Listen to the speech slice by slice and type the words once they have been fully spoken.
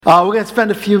We're going to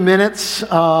spend a few minutes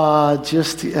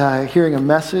just hearing a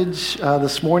message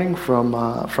this morning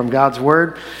from God's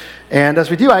Word. And as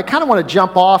we do, I kind of want to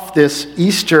jump off this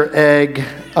Easter egg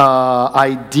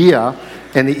idea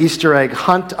and the Easter egg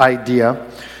hunt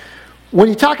idea. When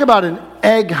you talk about an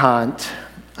egg hunt,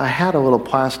 I had a little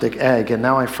plastic egg and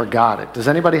now I forgot it. Does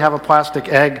anybody have a plastic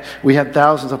egg? We had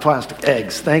thousands of plastic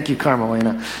eggs. Thank you,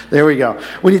 Carmelina. There we go.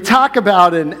 When you talk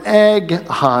about an egg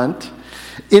hunt,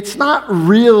 it's not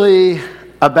really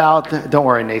about don't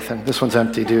worry, Nathan. This one's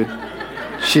empty, dude.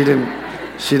 She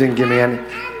didn't give me any.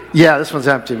 Yeah, this one's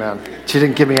empty, man. She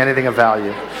didn't give me anything of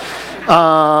value.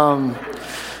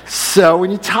 So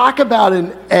when you talk about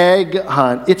an egg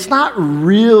hunt, it's not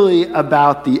really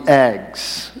about the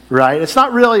eggs, right? It's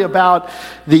not really about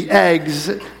the eggs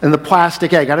and the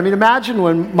plastic egg. I mean, imagine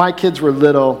when my kids were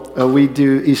little, we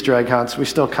do Easter egg hunts. We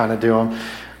still kind of do them.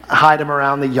 Hide them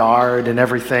around the yard and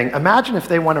everything. Imagine if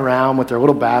they went around with their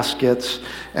little baskets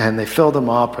and they filled them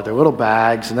up or their little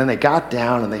bags, and then they got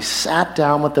down and they sat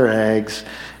down with their eggs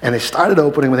and they started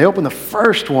opening. When they opened the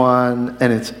first one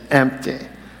and it's empty,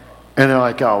 and they're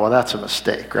like, oh, well, that's a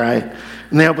mistake, right?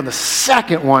 And they open the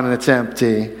second one and it's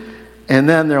empty, and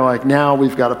then they're like, now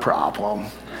we've got a problem.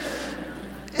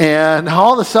 And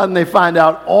all of a sudden they find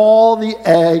out all the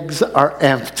eggs are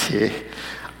empty.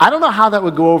 I don't know how that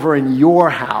would go over in your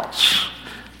house,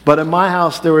 but in my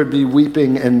house there would be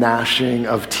weeping and gnashing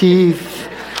of teeth.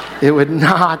 It would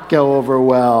not go over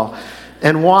well.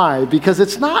 And why? Because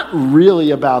it's not really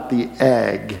about the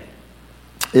egg,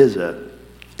 is it?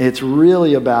 It's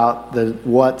really about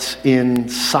what's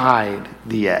inside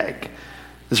the egg.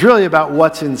 It's really about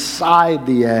what's inside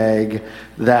the egg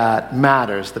that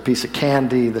matters. The piece of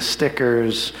candy, the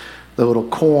stickers, the little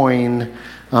coin.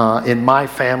 In my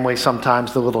family,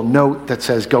 sometimes the little note that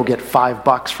says, go get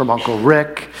 $5 from Uncle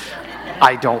Rick.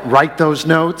 I don't write those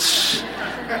notes.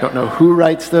 I don't know who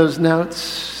writes those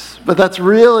notes. But that's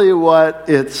really what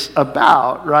it's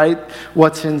about, right?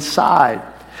 What's inside.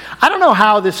 I don't know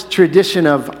how this tradition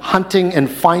of hunting and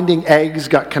finding eggs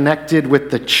got connected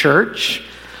with the church.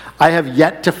 I have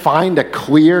yet to find a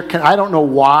clear, I don't know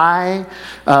why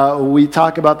we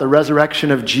talk about the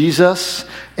resurrection of Jesus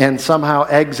and somehow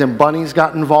eggs and bunnies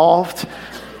got involved.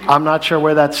 I'm not sure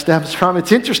where that stems from.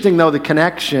 It's interesting, though, the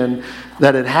connection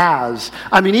that it has.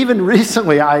 I mean, even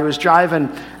recently I was driving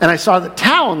and I saw that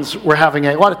towns were having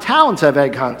a lot of towns have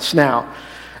egg hunts now.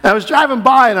 And I was driving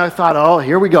by and I thought, oh,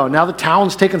 here we go. Now the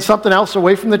town's taking something else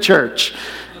away from the church.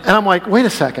 And I'm like, wait a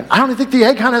second. I don't think the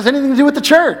egg hunt has anything to do with the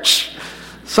church.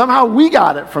 Somehow we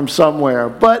got it from somewhere,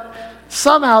 but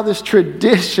somehow this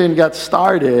tradition got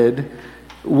started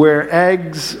where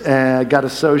eggs got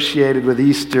associated with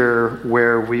Easter,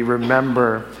 where we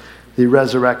remember the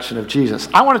resurrection of Jesus.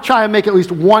 I want to try and make at least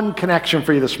one connection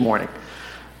for you this morning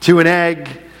to an egg,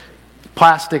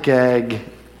 plastic egg,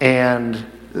 and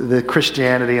the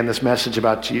Christianity and this message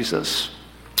about Jesus.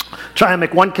 Try and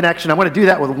make one connection. I want to do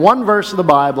that with one verse of the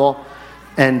Bible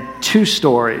and two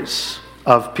stories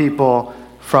of people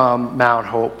from Mount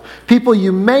Hope. People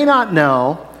you may not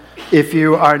know if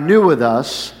you are new with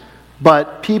us,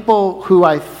 but people who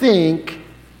I think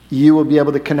you will be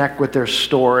able to connect with their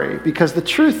story. Because the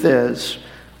truth is,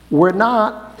 we're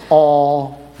not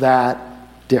all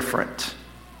that different.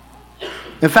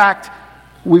 In fact,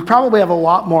 we probably have a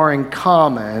lot more in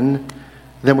common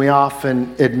than we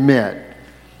often admit.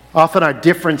 Often our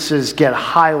differences get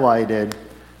highlighted,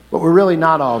 but we're really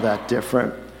not all that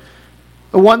different.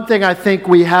 The one thing I think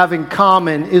we have in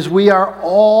common is we are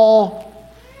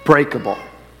all breakable.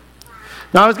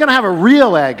 Now, I was going to have a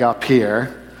real egg up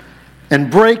here and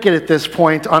break it at this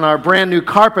point on our brand new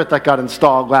carpet that got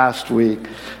installed last week.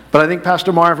 But I think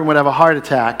Pastor Marvin would have a heart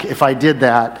attack if I did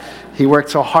that. He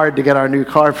worked so hard to get our new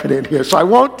carpet in here, so I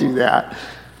won't do that.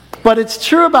 But it's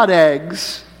true about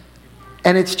eggs,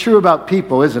 and it's true about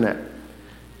people, isn't it?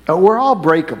 We're all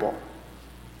breakable.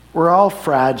 We're all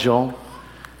fragile.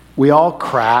 We all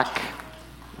crack.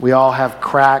 We all have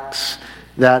cracks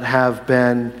that have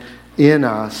been in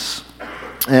us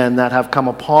and that have come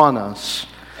upon us.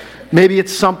 Maybe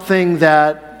it's something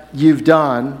that you've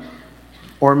done,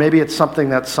 or maybe it's something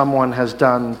that someone has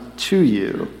done to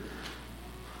you.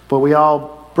 But we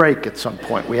all break at some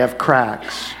point. We have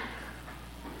cracks.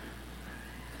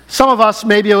 Some of us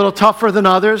may be a little tougher than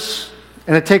others,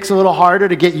 and it takes a little harder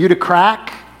to get you to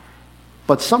crack,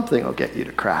 but something will get you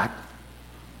to crack.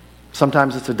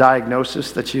 Sometimes it's a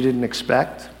diagnosis that you didn't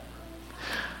expect.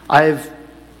 I've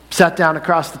sat down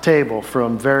across the table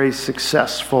from very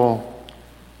successful,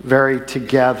 very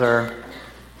together,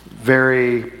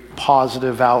 very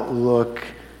positive outlook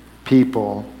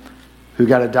people who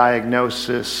got a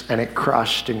diagnosis and it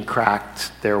crushed and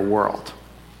cracked their world.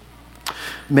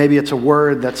 Maybe it's a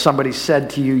word that somebody said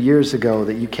to you years ago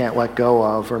that you can't let go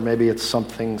of, or maybe it's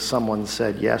something someone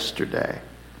said yesterday.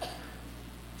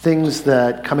 Things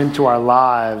that come into our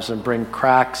lives and bring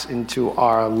cracks into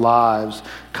our lives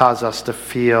cause us to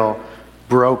feel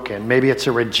broken. Maybe it's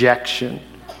a rejection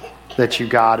that you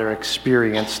got or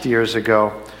experienced years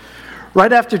ago.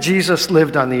 Right after Jesus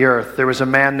lived on the earth, there was a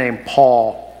man named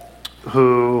Paul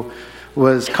who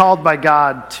was called by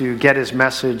God to get his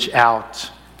message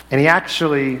out. And he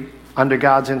actually, under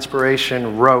God's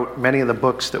inspiration, wrote many of the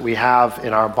books that we have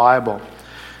in our Bible.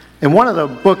 And one of the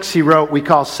books he wrote we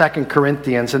call 2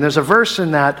 Corinthians. And there's a verse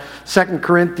in that 2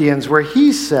 Corinthians where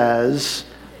he says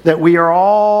that we are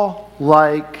all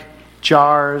like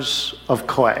jars of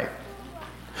clay.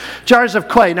 Jars of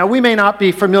clay. Now, we may not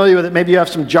be familiar with it. Maybe you have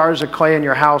some jars of clay in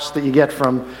your house that you get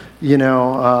from,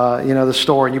 the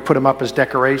store, and you put them up as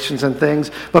decorations and things.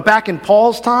 But back in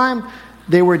Paul's time,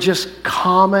 they were just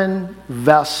common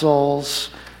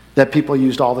vessels that people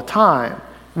used all the time.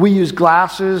 We use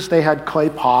glasses. They had clay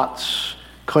pots,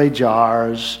 clay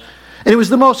jars. And it was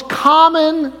the most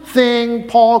common thing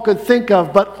Paul could think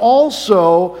of, but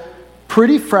also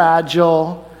pretty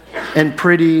fragile and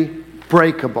pretty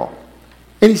breakable.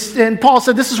 And Paul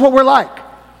said, this is what we're like.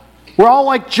 We're all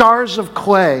like jars of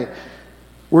clay.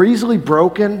 We're easily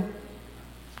broken.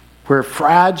 We're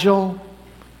fragile.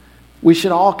 We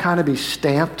should all kind of be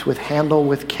stamped with handle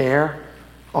with care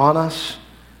on us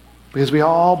because we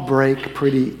all break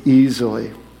pretty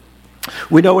easily.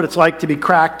 We know what it's like to be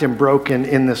cracked and broken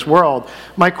in this world.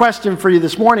 My question for you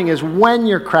this morning is, when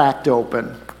you're cracked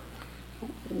open,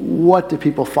 what do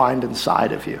people find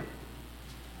inside of you?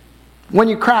 When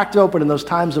you're cracked open in those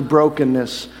times of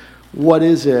brokenness, what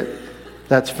is it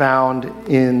that's found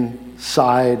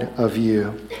inside of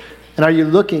you? And are you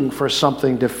looking for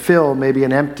something to fill maybe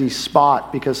an empty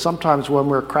spot? Because sometimes when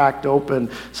we're cracked open,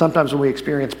 sometimes when we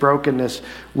experience brokenness,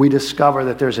 we discover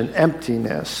that there's an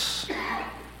emptiness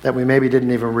that we maybe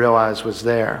didn't even realize was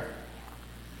there.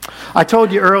 I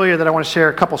told you earlier that I want to share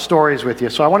a couple stories with you.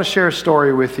 So I want to share a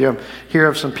story with you here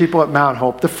of some people at Mount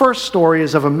Hope. The first story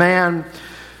is of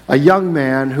a young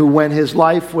man who, when his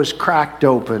life was cracked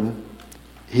open,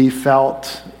 he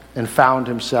felt and found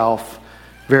himself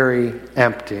very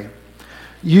empty.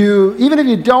 Even if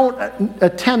you don't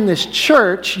attend this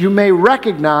church, you may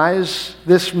recognize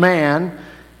this man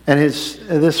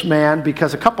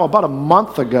because about a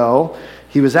month ago,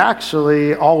 he was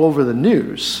actually all over the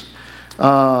news.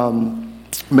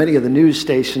 Many of the news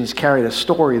stations carried a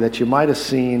story that you might have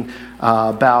seen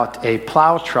about a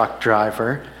plow truck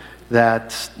driver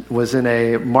that was in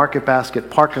a Market Basket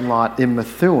parking lot in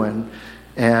Methuen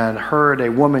and heard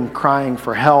a woman crying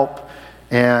for help,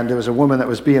 and there was a woman that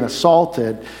was being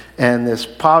assaulted, and this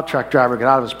plow truck driver got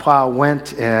out of his plow,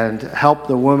 went and helped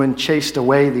the woman, chased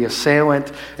away the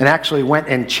assailant, and actually went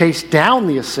and chased down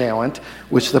the assailant,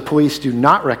 which the police do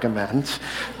not recommend,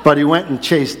 but he went and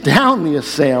chased down the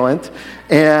assailant,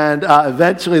 and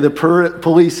eventually the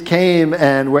police came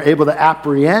and were able to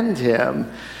apprehend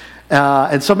him.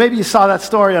 And so maybe you saw that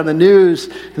story on the news.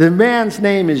 The man's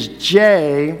name is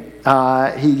Jay.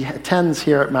 He attends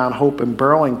here at Mount Hope in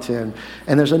Burlington.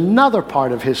 And there's another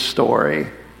part of his story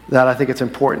that I think it's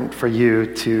important for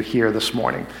you to hear this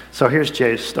morning. So here's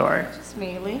Jay's story.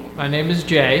 My name is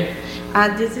Jay.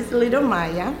 This is little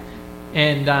Maya.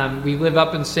 And we live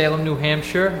up in Salem, New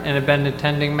Hampshire, and have been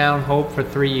attending Mount Hope for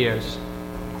 3 years.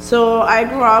 So I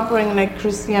grew up in a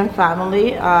Christian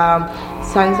family.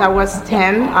 Since I was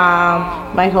 10,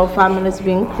 my whole family has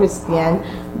been Christian.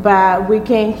 But we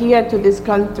came here to this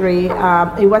country.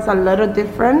 It was a little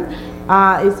different.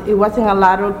 It wasn't a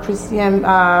lot of Christian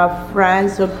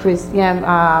friends or Christian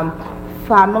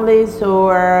families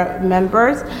or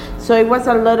members. So it was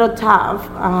a little tough.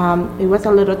 It was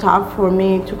a little tough for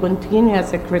me to continue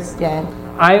as a Christian.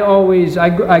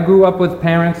 I grew up with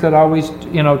parents that always,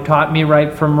 taught me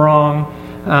right from wrong,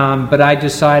 but I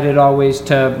decided always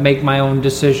to make my own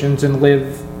decisions and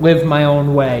live my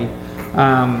own way.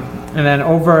 And then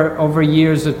over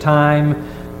years of time,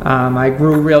 I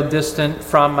grew real distant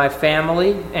from my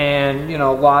family, and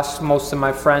lost most of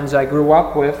my friends I grew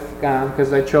up with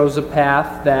because I chose a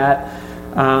path that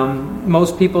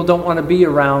most people don't want to be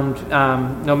around,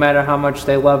 no matter how much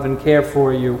they love and care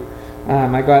for you.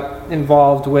 I got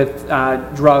involved with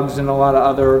drugs and a lot of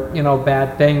other,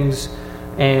 bad things.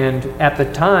 And at the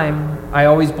time, I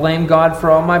always blamed God for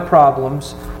all my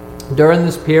problems. During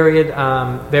this period,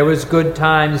 there was good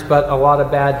times, but a lot of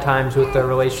bad times with the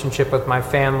relationship with my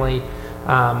family,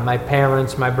 my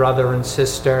parents, my brother and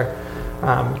sister.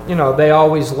 They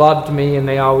always loved me and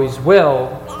they always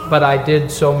will, but I did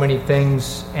so many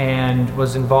things and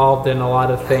was involved in a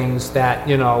lot of things that,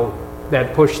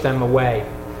 that pushed them away.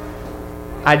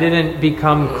 I didn't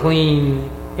become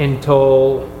clean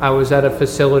until I was at a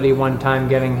facility one time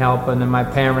getting help, and then my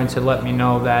parents had let me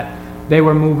know that they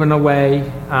were moving away.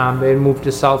 They had moved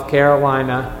to South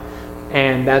Carolina,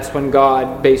 and that's when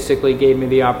God basically gave me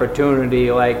the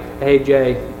opportunity, like, hey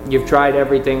Jay, you've tried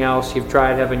everything else. You've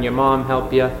tried having your mom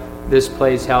help you, this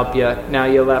place help you. Now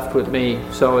you're left with me.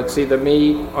 So it's either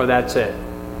me or that's it.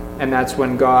 And that's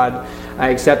when I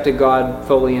accepted God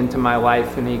fully into my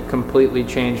life, and He completely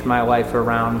changed my life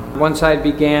around. Once I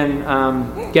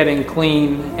began getting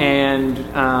clean and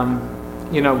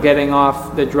getting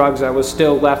off the drugs, I was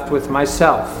still left with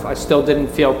myself. I still didn't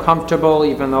feel comfortable,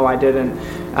 even though I didn't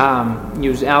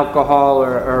use alcohol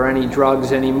or any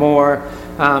drugs anymore.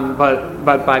 But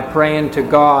by praying to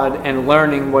God and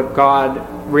learning what God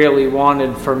really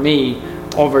wanted for me,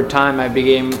 over time I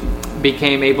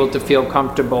became able to feel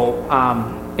comfortable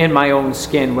in my own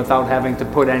skin without having to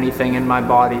put anything in my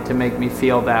body to make me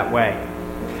feel that way.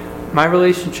 My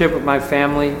relationship with my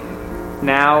family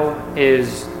now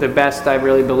is the best I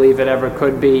really believe it ever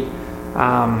could be.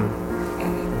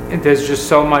 There's just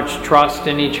so much trust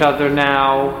in each other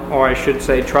now, or I should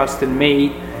say trust in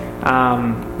me.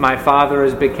 My father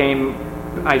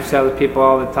I tell people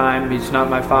all the time, he's not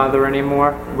my father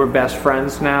anymore. We're best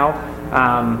friends now,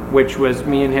 which was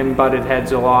me and him butted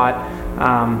heads a lot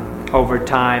over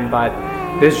time, but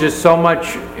there's just so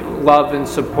much love and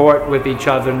support with each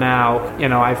other now.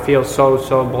 I feel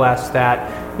so blessed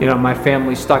that my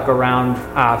family stuck around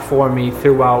for me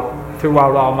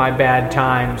throughout all my bad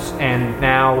times, and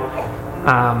now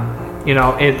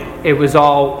it was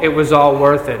all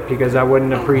worth it, because I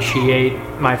wouldn't appreciate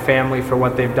my family for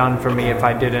what they've done for me if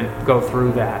I didn't go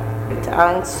through that.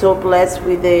 I'm so blessed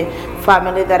with the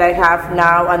family that I have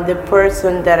now and the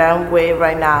person that I'm with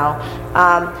right now.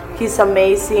 He's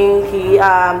amazing.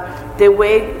 The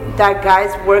way that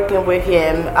guy's working with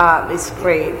him is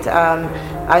great.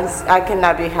 I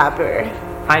cannot be happier.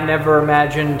 I never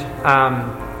imagined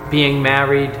being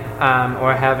married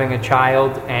or having a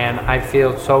child, and I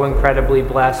feel so incredibly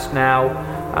blessed now.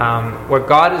 What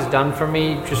God has done for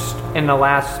me just in the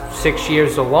last 6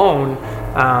 years alone,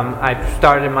 I've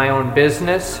started my own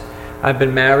business. I've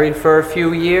been married for a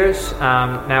few years.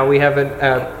 Now we have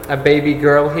a baby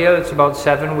girl here that's about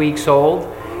 7 weeks old,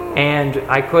 and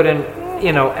I couldn't,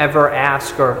 ever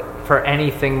ask for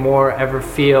anything more, ever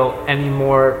feel any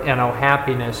more,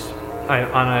 happiness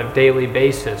on a daily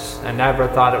basis. I never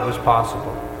thought it was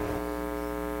possible.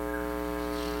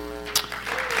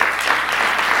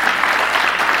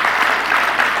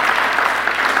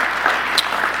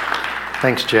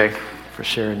 Thanks, Jay, for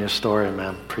sharing your story,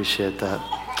 man. Appreciate that.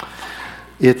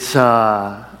 It's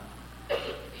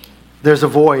there's a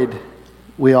void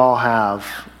we all have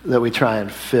that we try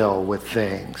and fill with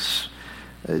things.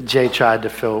 Jay tried to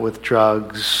fill it with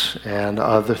drugs and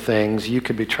other things. You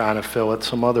could be trying to fill it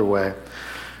some other way.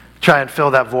 Try and fill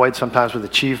that void sometimes with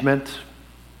achievement,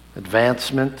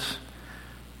 advancement,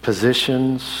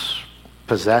 positions,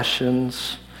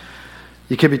 possessions.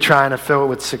 You could be trying to fill it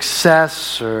with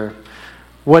success, or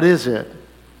what is it?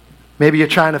 Maybe you're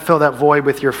trying to fill that void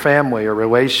with your family or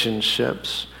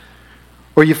relationships.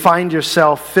 Or you find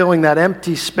yourself filling that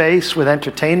empty space with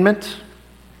entertainment.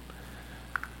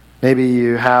 Maybe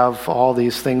you have all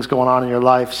these things going on in your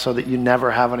life so that you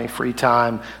never have any free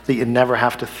time, that you never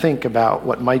have to think about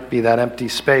what might be that empty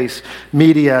space.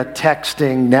 Media,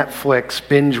 texting, Netflix,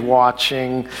 binge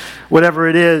watching, whatever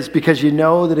it is, because you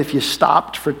know that if you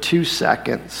stopped for 2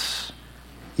 seconds,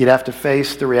 you'd have to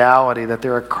face the reality that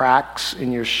there are cracks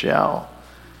in your shell,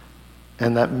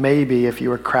 and that maybe if you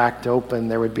were cracked open,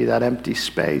 there would be that empty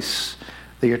space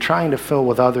that you're trying to fill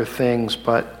with other things,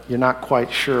 but you're not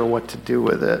quite sure what to do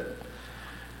with it.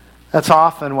 That's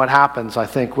often what happens, I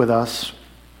think, with us.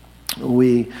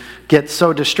 We get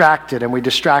so distracted, and we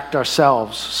distract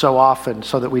ourselves so often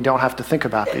so that we don't have to think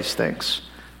about these things.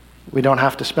 We don't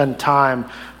have to spend time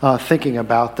thinking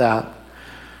about that.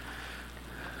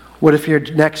 What if your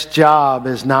next job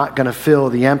is not going to fill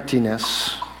the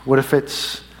emptiness? What if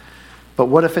it's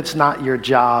not your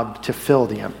job to fill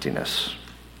the emptiness?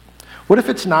 What if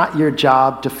it's not your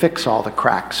job to fix all the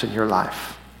cracks in your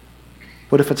life?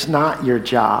 What if it's not your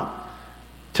job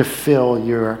to fill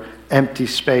your empty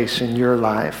space in your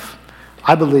life?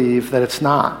 I believe that it's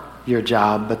not your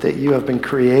job, but that you have been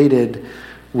created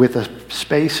with a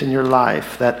space in your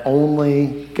life that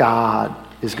only God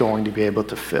is going to be able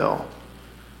to fill.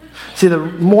 See, the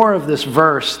more of this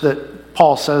verse that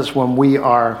Paul says when we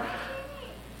are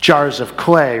jars of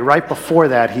clay. Right before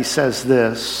that, he says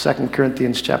this, 2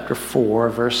 Corinthians chapter 4,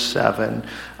 verse 7.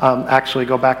 Actually,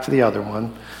 go back to the other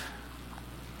one.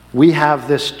 We have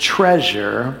this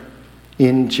treasure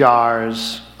in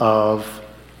jars of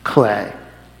clay.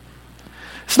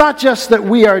 It's not just that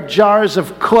we are jars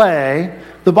of clay.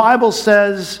 The Bible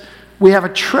says we have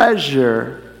a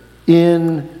treasure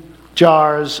in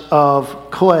jars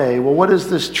of clay. Well, what is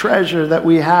this treasure that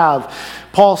we have?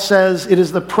 Paul says it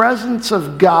is the presence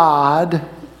of God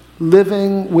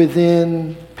living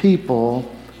within people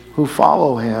who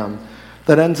follow him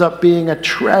that ends up being a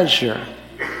treasure.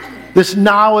 This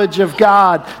knowledge of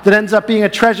God that ends up being a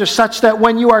treasure such that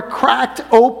when you are cracked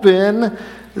open,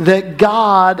 that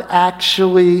God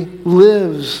actually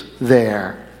lives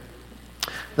there.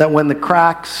 That when the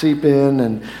cracks seep in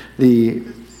and the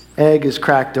egg is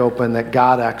cracked open, that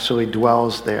God actually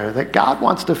dwells there. That God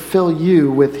wants to fill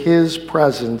you with his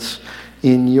presence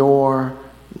in your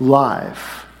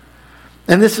life.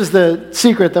 And this is the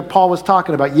secret that Paul was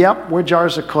talking about. Yep, we're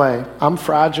jars of clay. I'm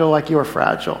fragile like you're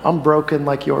fragile. I'm broken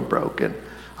like you're broken.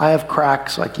 I have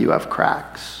cracks like you have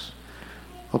cracks.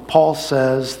 But Paul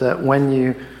says that when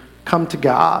you come to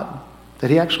God, that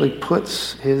he actually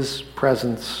puts his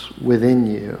presence within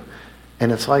you.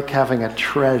 And it's like having a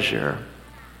treasure.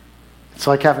 It's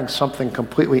like having something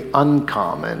completely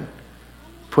uncommon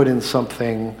put in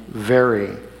something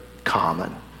very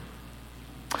common.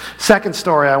 Second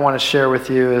story I want to share with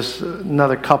you is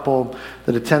another couple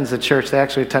that attends the church. They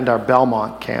actually attend our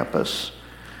Belmont campus.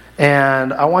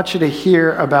 And I want you to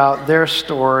hear about their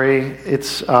story.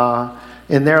 It's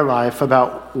in their life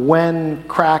about when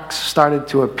cracks started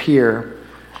to appear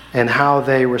and how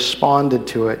they responded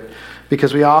to it.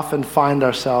 Because we often find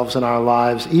ourselves in our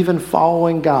lives, even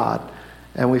following God,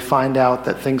 and we find out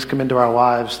that things come into our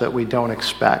lives that we don't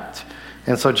expect.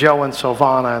 And so Joe and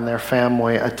Silvana and their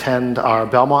family attend our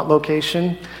Belmont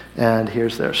location, and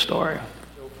here's their story.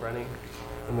 Joe Frenny,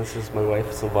 and this is my wife,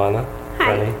 Silvana.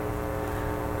 Hi.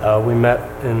 Frenny. We met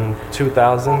in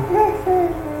 2000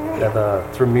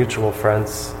 through mutual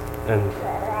friends, and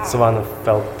Silvana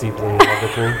fell deeply in love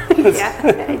with me. Yeah,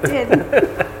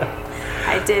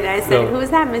 I did. I said, who's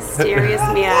that mysterious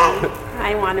man?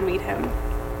 I want to meet him.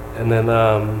 And then,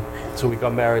 so we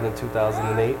got married in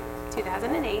 2008.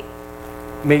 2008.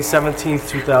 May 17th,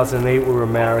 2008, we were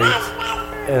married.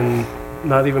 And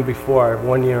not even before our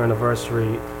 1 year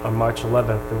anniversary on March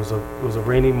 11th, it was a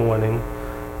rainy morning,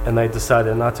 and I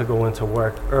decided not to go into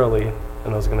work early,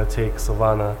 and I was going to take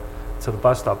Silvana to the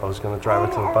bus stop. I was going to drive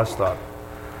her to the bus stop.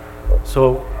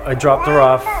 So I dropped her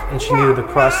off, and she needed to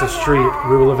cross the street.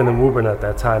 We were living in Woburn at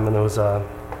that time, and it was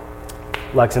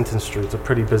Lexington Street. It's a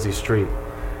pretty busy street.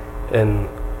 And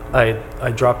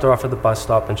I dropped her off at the bus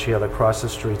stop, and she had to cross the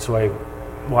street. So I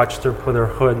watched her put her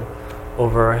hood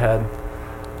over her head,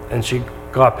 and she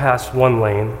got past one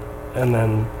lane, and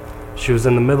then she was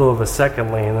in the middle of a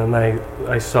second lane, and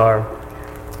I saw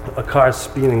a car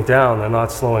speeding down and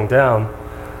not slowing down.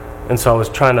 And so I was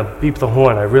trying to beep the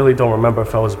horn. I really don't remember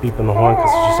if I was beeping the horn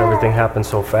because just everything happened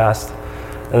so fast.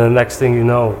 And the next thing you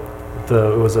know,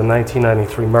 it was a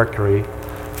 1993 Mercury,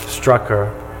 struck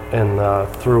her and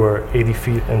threw her 80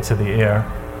 feet into the air.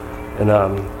 And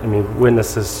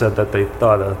witnesses said that they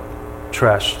thought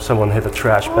someone hit the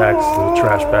trash bags, and the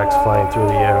trash bags flying through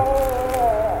the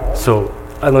air. So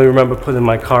I don't remember putting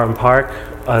my car in park,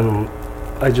 and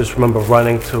I just remember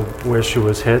running to where she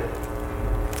was hit.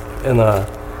 And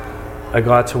I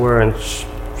got to her, and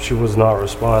she was not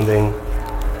responding.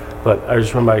 But I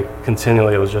just remember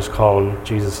I was just calling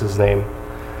Jesus' name.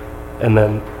 And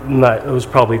then it was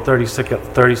probably 30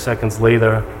 seconds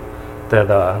later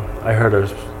that I heard her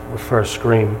first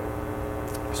scream.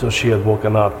 So she had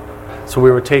woken up. So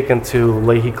we were taken to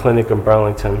Leahy Clinic in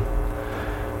Burlington.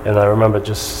 And I remember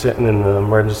just sitting in the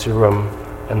emergency room,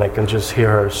 and I can just hear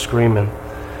her screaming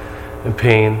in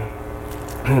pain.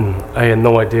 And I had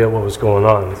no idea what was going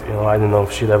on. I didn't know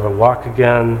if she'd ever walk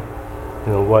again,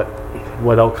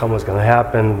 what outcome was going to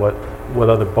happen, what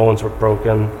other bones were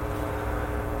broken.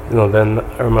 Then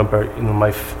I remember,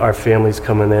 our families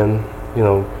coming in,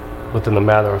 within a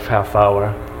matter of half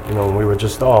hour. We were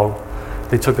just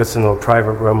they took us into a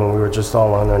private room, and we were just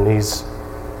all on our knees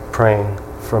praying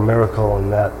for a miracle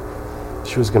and that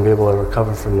she was going to be able to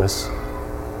recover from this.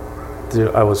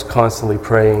 I was constantly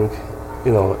praying,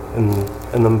 in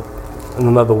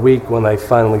another week when I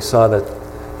finally saw that,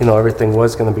 everything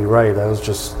was going to be right. I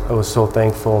was so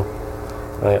thankful.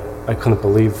 I couldn't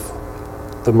believe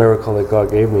the miracle that God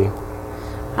gave me.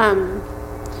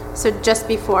 So just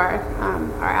before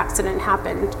our accident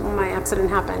happened, our accident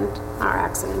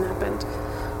happened,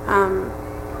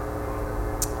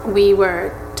 we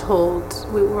were told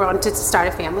we wanted to start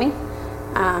a family,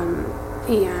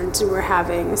 and we're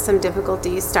having some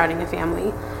difficulties starting a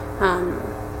family.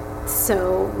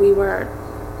 So we were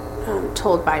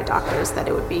told by doctors that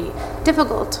it would be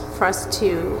difficult for us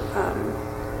to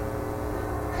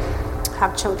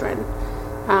have children.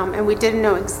 And we didn't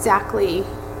know exactly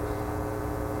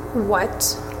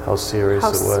how serious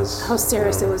it was. How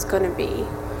serious it was going to be.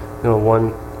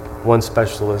 One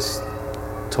specialist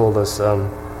told us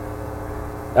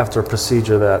after a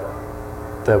procedure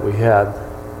that we had,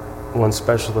 one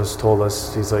specialist told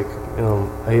us, he's like,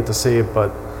 I hate to say it,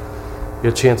 but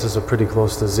your chances are pretty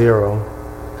close to zero.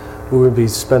 We would be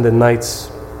spending nights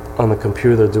on the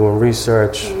computer doing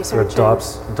research for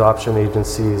adoption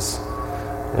agencies,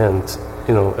 and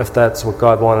if that's what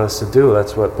God wanted us to do,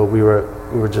 that's what. But we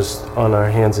were just on our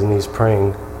hands and knees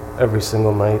praying every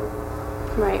single night,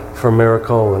 right, for a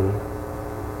miracle. And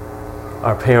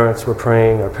our parents were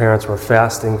praying. Our parents were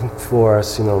fasting for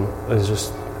us. It was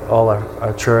just all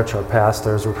our church, our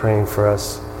pastors were praying for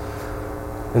us.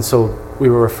 And so we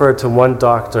were referred to one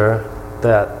doctor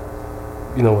that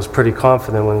was pretty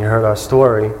confident when he heard our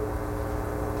story.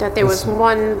 That there was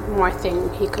one more thing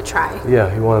he could try. Yeah,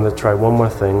 he wanted to try one more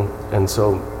thing, and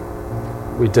so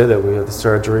we did it. We had the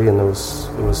surgery, and it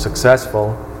was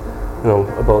successful.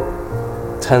 About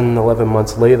 10, 11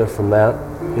 months later from that,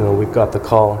 we got the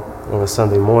call on a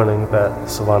Sunday morning that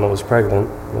Silvana was pregnant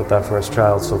with our first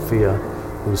child, Sophia,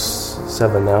 who's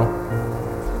 7 now.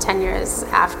 10 years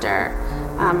after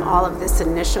all of this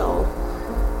initial,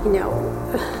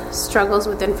 struggles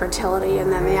with infertility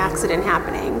and then the accident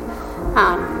happening.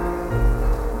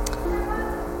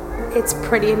 It's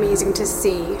pretty amazing to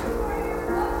see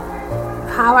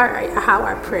how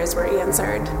our prayers were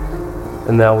answered.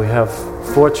 And now we have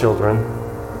 4 children,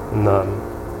 and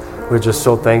we're just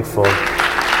so thankful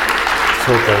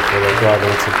that God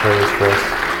answered prayers for us.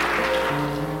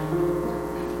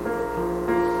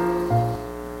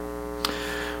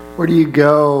 Where do you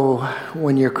go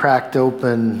when you're cracked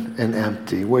open and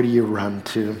empty? Where do you run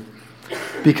to?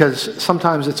 Because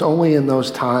sometimes it's only in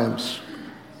those times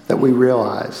that we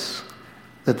realize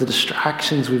that the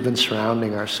distractions we've been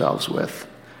surrounding ourselves with,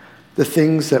 the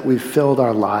things that we've filled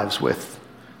our lives with,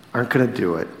 aren't going to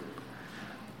do it.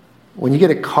 When you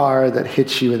get a car that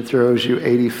hits you and throws you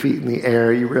 80 feet in the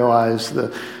air, you realize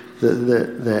the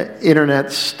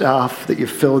internet stuff that you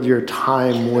filled your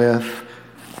time with,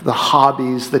 the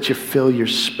hobbies that you fill your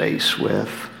space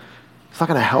with, it's not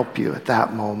going to help you at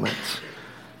that moment.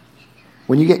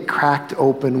 When you get cracked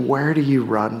open, where do you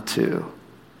run to?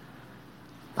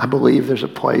 I believe there's a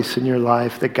place in your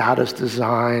life that God has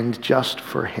designed just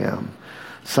for Him,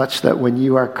 such that when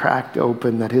you are cracked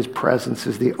open, that His presence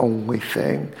is the only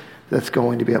thing that's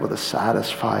going to be able to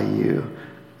satisfy you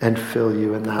and fill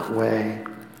you in that way.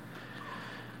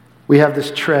 We have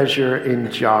this treasure in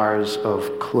jars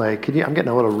of clay. I'm getting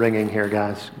a little ringing here,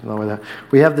 guys. Lower that.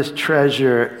 We have this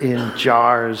treasure in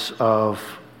jars of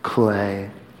clay.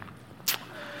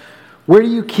 Where do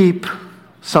you keep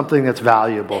something that's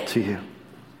valuable to you?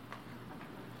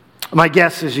 My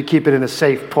guess is you keep it in a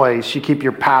safe place. You keep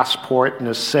your passport in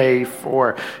a safe,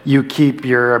 or you keep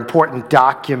your important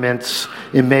documents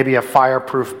in maybe a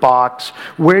fireproof box.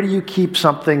 Where do you keep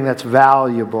something that's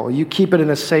valuable? You keep it in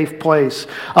a safe place.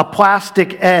 A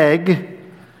plastic egg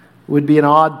would be an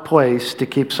odd place to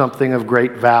keep something of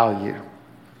great value.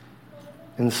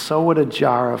 And so would a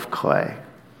jar of clay.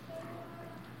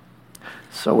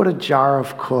 So would a jar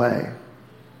of clay.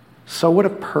 So would a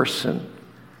person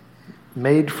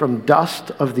made from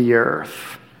dust of the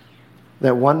earth,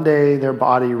 that one day their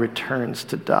body returns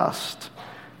to dust,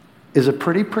 is a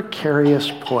pretty precarious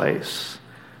place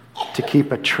to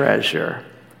keep a treasure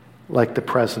like the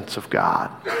presence of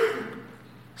God.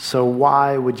 So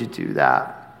why would you do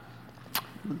that?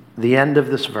 The end of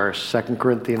this verse, 2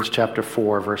 Corinthians chapter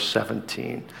 4, verse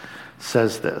 17,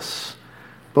 says this: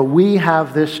 "But we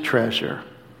have this treasure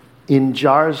in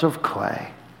jars of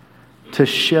clay, to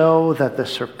show that the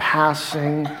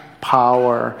surpassing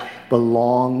power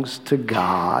belongs to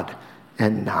God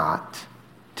and not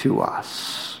to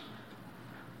us."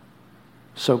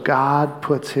 So God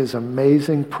puts His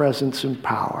amazing presence and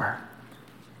power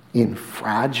in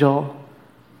fragile,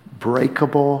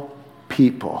 breakable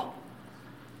people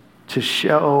to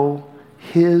show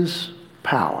His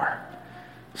power,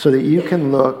 so that you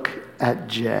can look at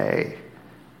Jay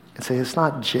and say, it's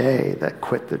not Jay that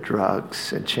quit the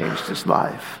drugs and changed his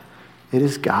life. It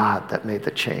is God that made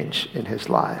the change in his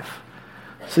life.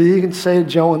 So you can say to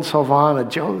Joe and Silvana,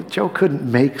 Joe couldn't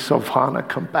make Silvana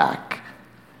come back.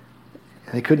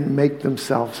 And they couldn't make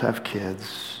themselves have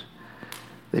kids.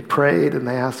 They prayed and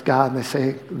they asked God, and they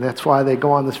say, that's why they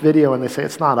go on this video and they say,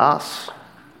 it's not us,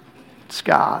 it's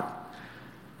God.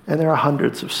 And there are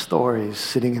hundreds of stories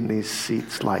sitting in these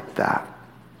seats like that.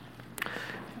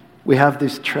 We have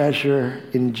this treasure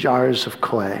in jars of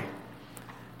clay.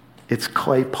 It's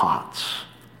clay pots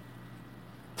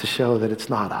to show that it's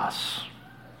not us.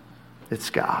 It's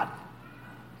God.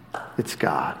 It's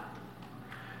God.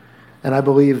 And I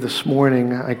believe this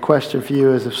morning, my question for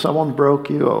you is, if someone broke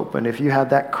you open, if you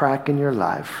had that crack in your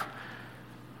life,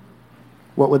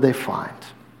 what would they find?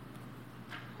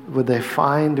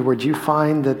 Would you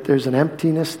find that there's an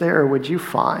emptiness there, or would you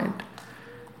find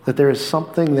that there is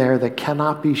something there that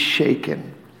cannot be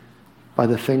shaken by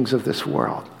the things of this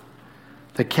world,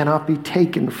 that cannot be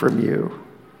taken from you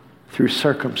through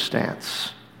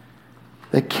circumstance,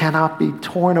 that cannot be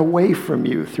torn away from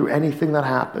you through anything that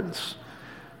happens,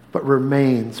 but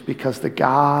remains because the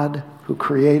God who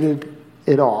created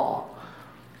it all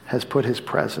has put his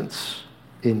presence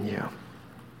in you?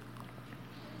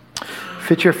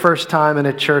 If it's your first time in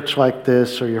a church like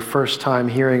this, or your first time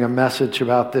hearing a message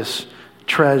about this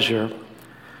treasure,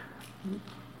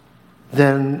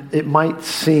 then it might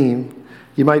seem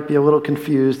you might be a little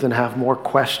confused and have more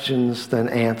questions than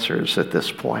answers at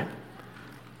this point.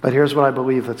 But here's what I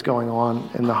believe that's going on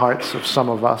in the hearts of some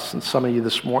of us and some of you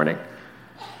this morning.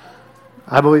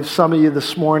 I believe some of you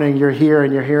this morning, you're here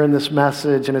and you're hearing this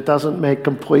message and it doesn't make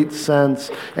complete sense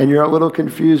and you're a little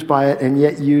confused by it, and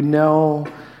yet you know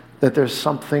that there's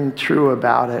something true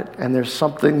about it and there's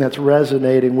something that's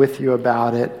resonating with you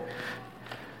about it.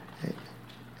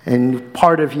 And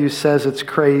part of you says it's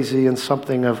crazy and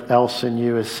something else in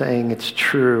you is saying it's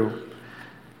true.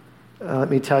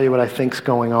 Let me tell you what I think's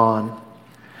going on.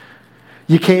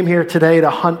 You came here today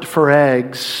to hunt for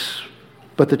eggs,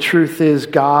 but the truth is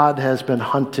God has been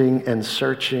hunting and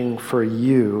searching for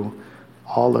you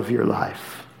all of your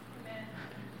life.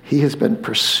 He has been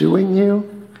pursuing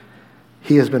you.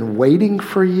 He has been waiting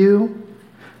for you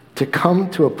to come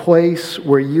to a place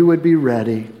where you would be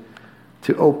ready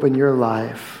to open your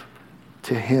life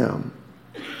to him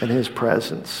and his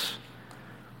presence.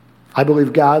 I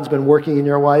believe God's been working in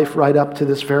your life right up to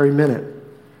this very minute.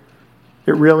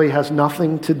 It really has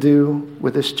nothing to do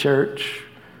with this church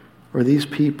or these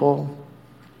people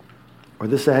or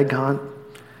this egg hunt.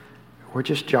 We're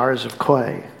just jars of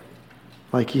clay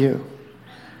like you.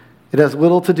 It has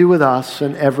little to do with us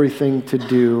and everything to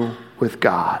do with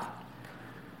God.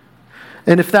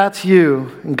 And if that's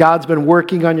you, and God's been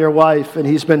working on your life and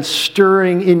he's been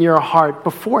stirring in your heart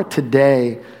before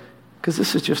today, because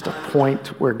this is just a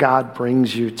point where God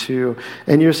brings you to,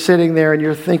 and you're sitting there and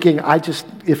you're thinking,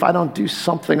 if I don't do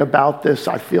something about this,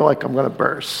 I feel like I'm going to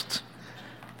burst.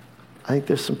 I think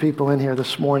there's some people in here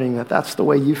this morning that's the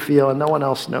way you feel and no one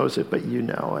else knows it, but you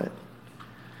know it.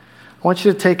 I want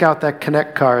you to take out that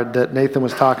Connect card that Nathan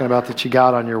was talking about that you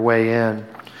got on your way in.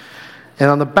 And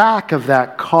on the back of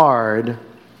that card,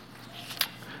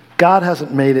 God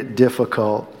hasn't made it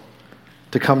difficult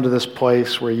to come to this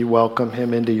place where you welcome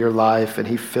him into your life and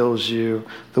he fills you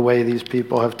the way these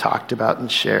people have talked about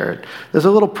and shared. There's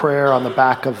a little prayer on the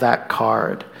back of that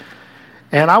card.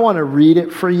 And I want to read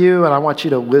it for you, and I want you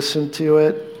to listen to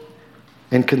it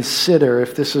and consider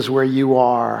if this is where you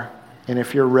are and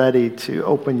if you're ready to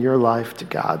open your life to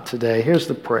God today. Here's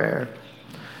the prayer.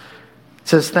 It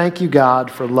says, "Thank you, God,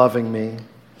 for loving me,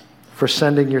 for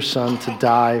sending your son to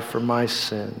die for my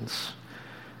sins.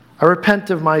 I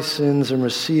repent of my sins and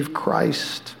receive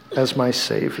Christ as my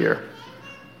Savior.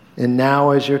 And now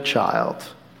as your child,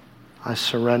 I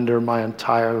surrender my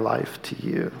entire life to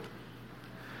you."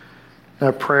 Now,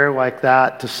 a prayer like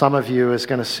that to some of you is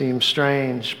going to seem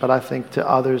strange, but I think to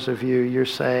others of you, you're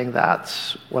saying,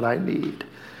 that's what I need.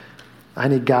 I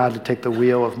need God to take the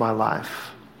wheel of my life.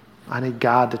 I need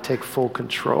God to take full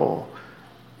control.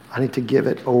 I need to give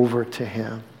it over to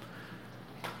him.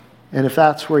 And if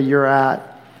that's where you're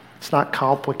at, it's not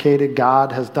complicated.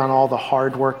 God has done all the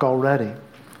hard work already.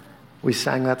 We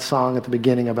sang that song at the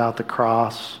beginning about the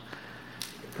cross.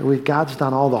 God's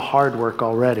done all the hard work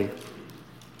already.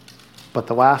 But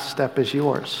the last step is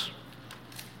yours,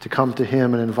 to come to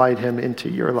him and invite him into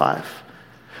your life.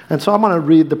 And so I'm going to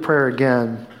read the prayer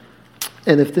again.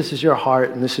 And if this is your heart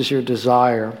and this is your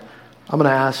desire, I'm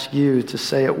going to ask you to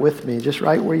say it with me, just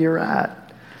right where you're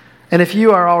at. And if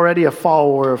you are already a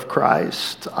follower of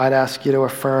Christ, I'd ask you to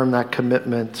affirm that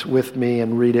commitment with me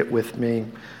and read it with me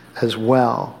as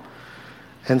well.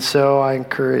 And so I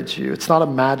encourage you. It's not a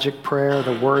magic prayer.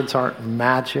 The words aren't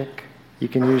magic. You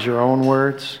can use your own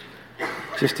words.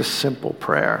 Just a simple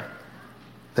prayer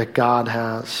that God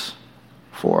has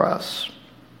for us.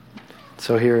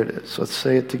 So here it is. Let's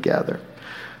say it together.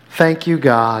 Thank you,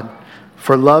 God,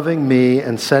 for loving me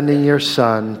and sending your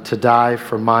Son to die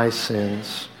for my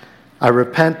sins. I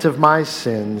repent of my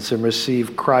sins and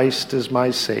receive Christ as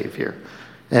my Savior.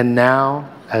 And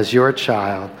now, as your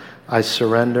child, I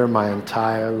surrender my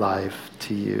entire life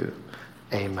to you.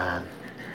 Amen.